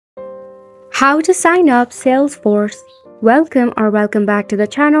How to sign up Salesforce. Welcome back to the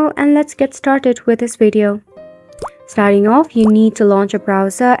channel, and let's get started with this video. Starting off, you need to launch a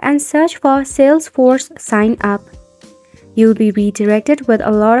browser and search for Salesforce Sign Up. You'll be redirected with a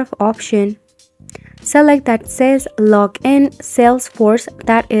lot of options. Select that says Login Salesforce,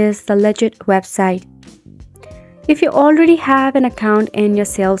 that is the legit website. If you already have an account in your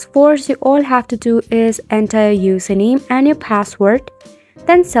Salesforce, you all have to do is enter your username and your password,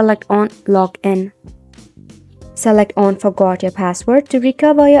 then select on Login. Select on Forgot your password to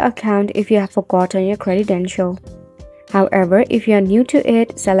recover your account if you have forgotten your credential. However, if you are new to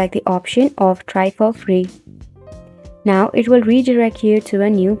it, select the option of Try for Free. Now it will redirect you to a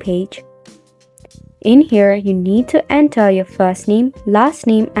new page. In here, you need to enter your first name, last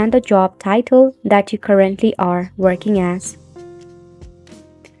name, and the job title that you currently are working as.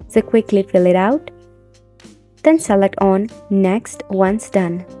 So quickly fill it out. Then select on Next once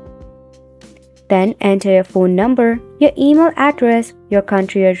done. Then enter your phone number, your email address, your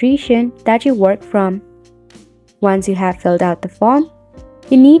country or region that you work from. Once you have filled out the form,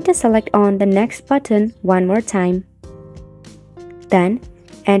 you need to select on the Next button one more time. Then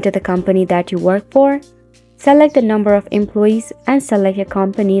enter the company that you work for, select the number of employees and select your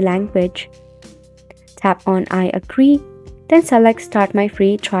company language. Tap on I agree, then select Start my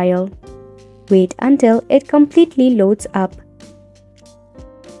free trial. Wait until it completely loads up.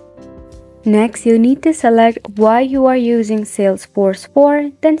 Next, you need to select why you are using Salesforce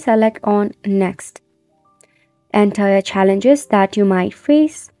for, then select on Next. Enter your challenges that you might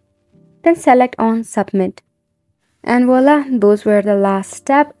face, then select on Submit. And voila, those were the last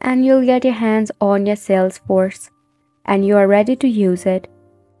step, and you'll get your hands on your Salesforce and you are ready to use it.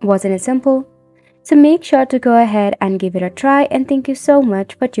 Wasn't it simple? So make sure to go ahead and give it a try, and thank you so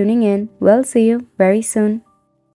much for tuning in. We'll see you very soon.